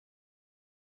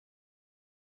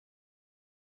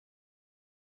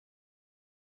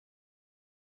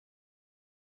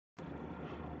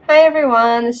Hi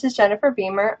everyone, this is Jennifer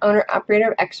Beamer,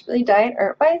 owner-operator of Expertly Diet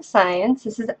Art by Science.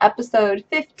 This is episode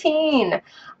 15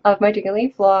 of my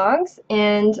daily vlogs,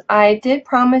 and I did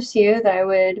promise you that I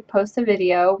would post a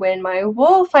video when my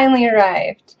wool finally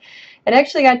arrived. It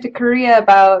actually got to Korea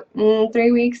about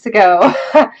 3 weeks ago,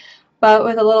 but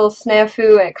with a little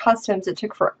snafu at customs, it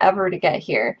took forever to get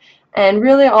here. And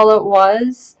really all it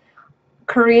was,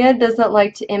 Korea doesn't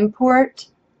like to import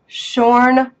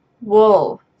shorn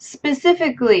wool.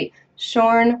 Specifically,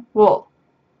 shorn wool,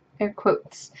 air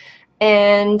quotes.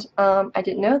 And I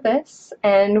didn't know this,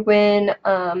 and when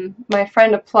my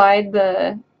friend applied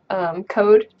the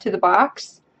code to the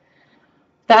box,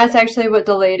 that's actually what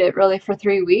delayed it really for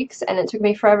 3 weeks, and it took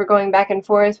me forever going back and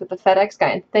forth with the FedEx guy,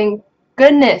 and thank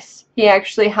goodness he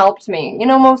actually helped me. You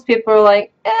know, most people are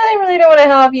like, I really don't want to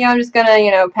help you, I'm just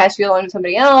gonna, pass you along to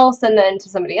somebody else, and then to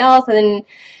somebody else, and then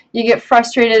you get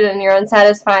frustrated and you're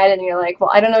unsatisfied and you're like, well,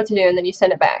 I don't know what to do, and then you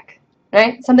send it back,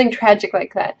 right? Something tragic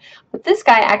like that. But this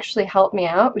guy actually helped me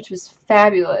out, which was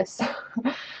fabulous.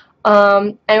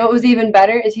 And what was even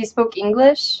better is he spoke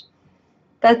English.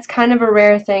 That's kind of a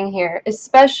rare thing here,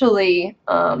 especially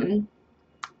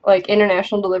like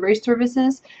international delivery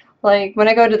services. Like when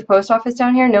I go to the post office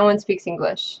down here, no one speaks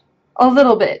English. A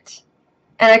little bit.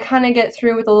 And I kind of get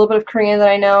through with a little bit of Korean that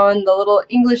I know and the little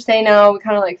English they know. We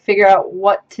kind of like figure out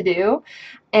what to do.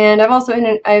 And I've also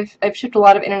I've shipped a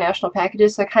lot of international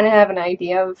packages, so I kind of have an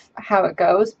idea of how it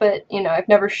goes. But I've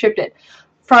never shipped it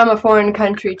from a foreign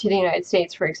country to the United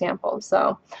States, for example.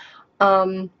 So,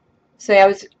 yeah,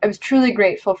 I was truly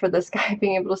grateful for this guy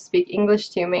being able to speak English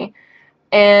to me.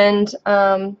 And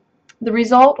the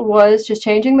result was just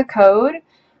changing the code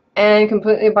and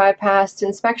completely bypassed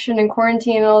inspection and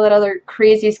quarantine and all that other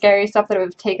crazy, scary stuff that would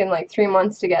have taken like 3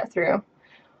 months to get through.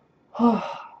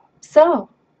 So,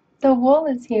 the wool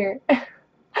is here.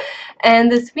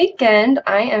 And this weekend,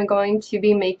 I am going to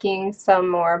be making some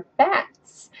more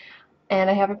bats. And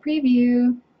I have a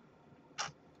preview.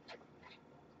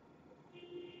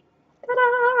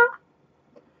 Ta-da!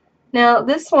 Now,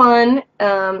 this one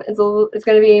is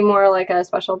going to be more like a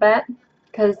special bat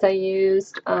because I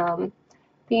used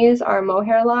these are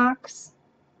mohair locks,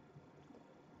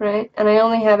 right? And I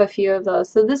only have a few of those.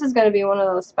 So this is going to be one of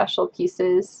those special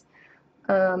pieces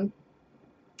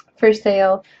for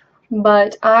sale.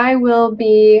 But I will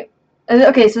be...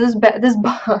 Okay, so this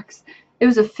box, it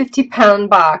was a 50-pound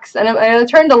box. And I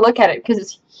turned to look at it because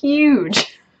it's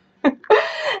huge. And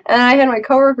I had my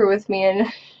coworker with me, and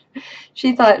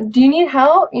she thought, do you need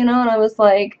help? And I was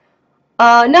like,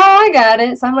 no, I got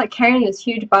it. So I'm like carrying this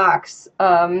huge box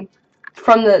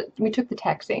we took the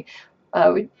taxi.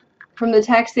 From the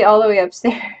taxi all the way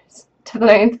upstairs to the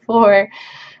 9th floor,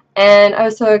 and I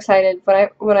was so excited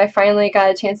when I finally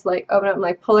got a chance to like open up and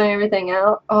like pulling everything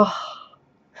out. Oh,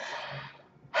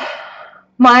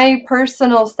 my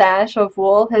personal stash of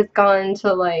wool has gone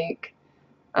to like,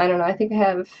 I don't know, I think I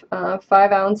have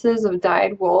 5 ounces of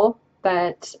dyed wool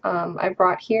that I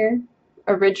brought here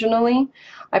originally.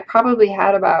 I probably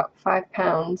had about 5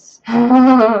 pounds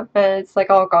and it's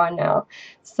like all gone now.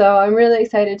 So I'm really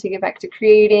excited to get back to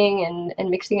creating and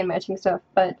mixing and matching stuff,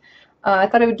 but I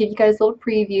thought I would give you guys a little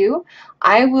preview.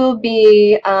 I will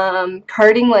be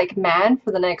carding like mad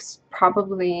for the next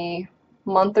probably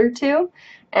month or two,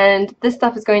 and this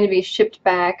stuff is going to be shipped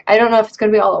back. I don't know if it's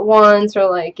going to be all at once or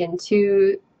like in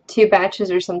two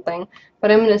batches or something,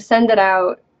 but I'm going to send it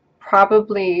out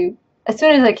probably as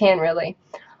soon as I can, really,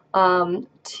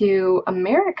 to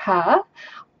America,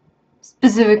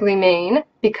 specifically Maine,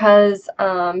 because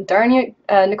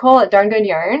Nicole at Darn Good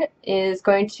Yarn is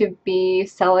going to be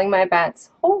selling my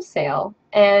bats wholesale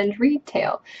and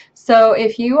retail. So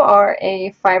if you are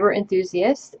a fiber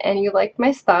enthusiast and you like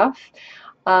my stuff,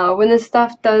 when this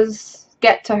stuff does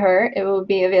get to her, it will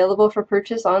be available for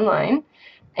purchase online.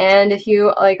 And if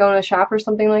you like own a shop or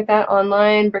something like that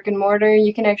online, brick and mortar,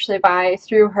 you can actually buy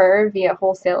through her via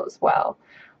wholesale as well.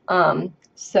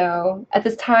 So at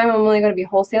this time, I'm only going to be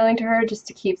wholesaling to her just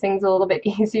to keep things a little bit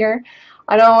easier.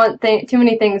 I don't want too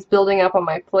many things building up on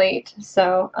my plate,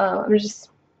 so I'm just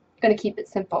going to keep it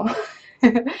simple.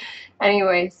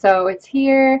 Anyway, so it's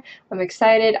here. I'm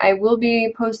excited. I will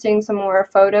be posting some more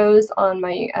photos on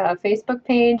my Facebook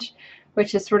page,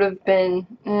 which has sort of been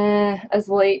as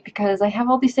late because I have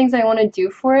all these things I want to do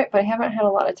for it, but I haven't had a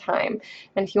lot of time.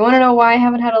 And if you want to know why I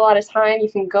haven't had a lot of time, you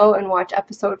can go and watch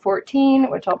episode 14,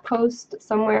 which I'll post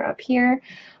somewhere up here.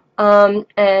 Then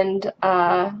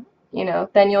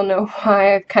you'll know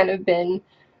why I've kind of been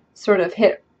sort of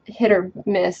hit or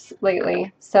miss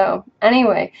lately. So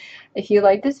anyway, if you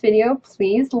like this video,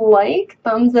 please like,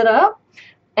 thumbs it up,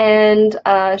 and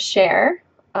share.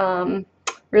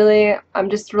 Really, I'm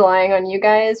just relying on you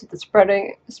guys with the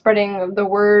spreading of the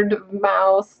word of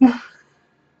mouth.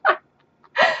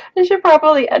 I should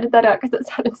probably edit that out because it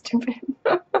sounded stupid.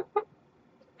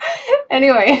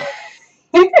 Anyway,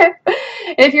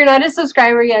 if you're not a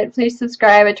subscriber yet, please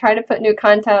subscribe. I try to put new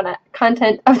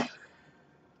content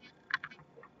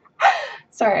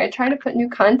sorry, I try to put new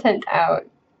content out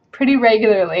pretty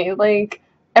regularly, like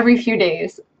every few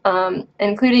days,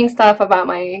 including stuff about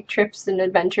my trips and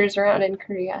adventures around in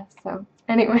Korea. So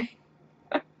anyway,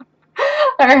 all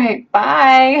right,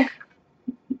 bye.